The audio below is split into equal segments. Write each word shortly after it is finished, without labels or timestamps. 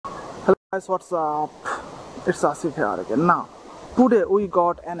Guys, what's up? It's Asif here again. Now, today we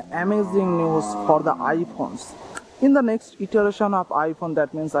got an amazing news for the iPhones. In the next iteration of iPhone,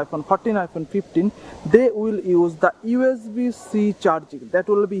 that means iPhone 14, iPhone 15, they will use the USB-C charging. That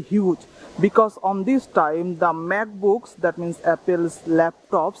will be huge because on this time the MacBooks, that means Apple's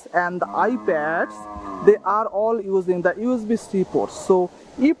laptops and the iPads, they are all using the USB-C ports. So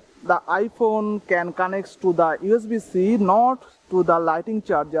if the iPhone can connect to the USB-C, not to the lightning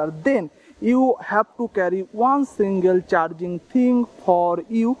charger, then you have to carry one single charging thing for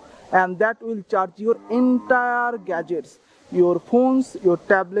you, and that will charge your entire gadgets, your phones, your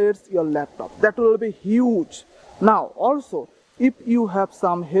tablets, your laptop. That will be huge. Now also, if you have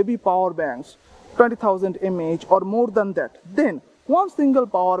some heavy power banks, 20,000 mAh or more than that, then one single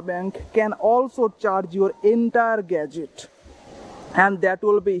power bank can also charge your entire gadget, and that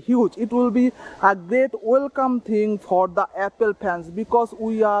will be huge. It will be a great welcome thing for the Apple fans because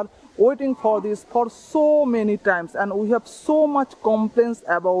we are waiting for this for so many times and we have so much complaints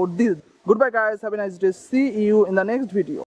about this. Goodbye guys, have a nice day. See you in the next video.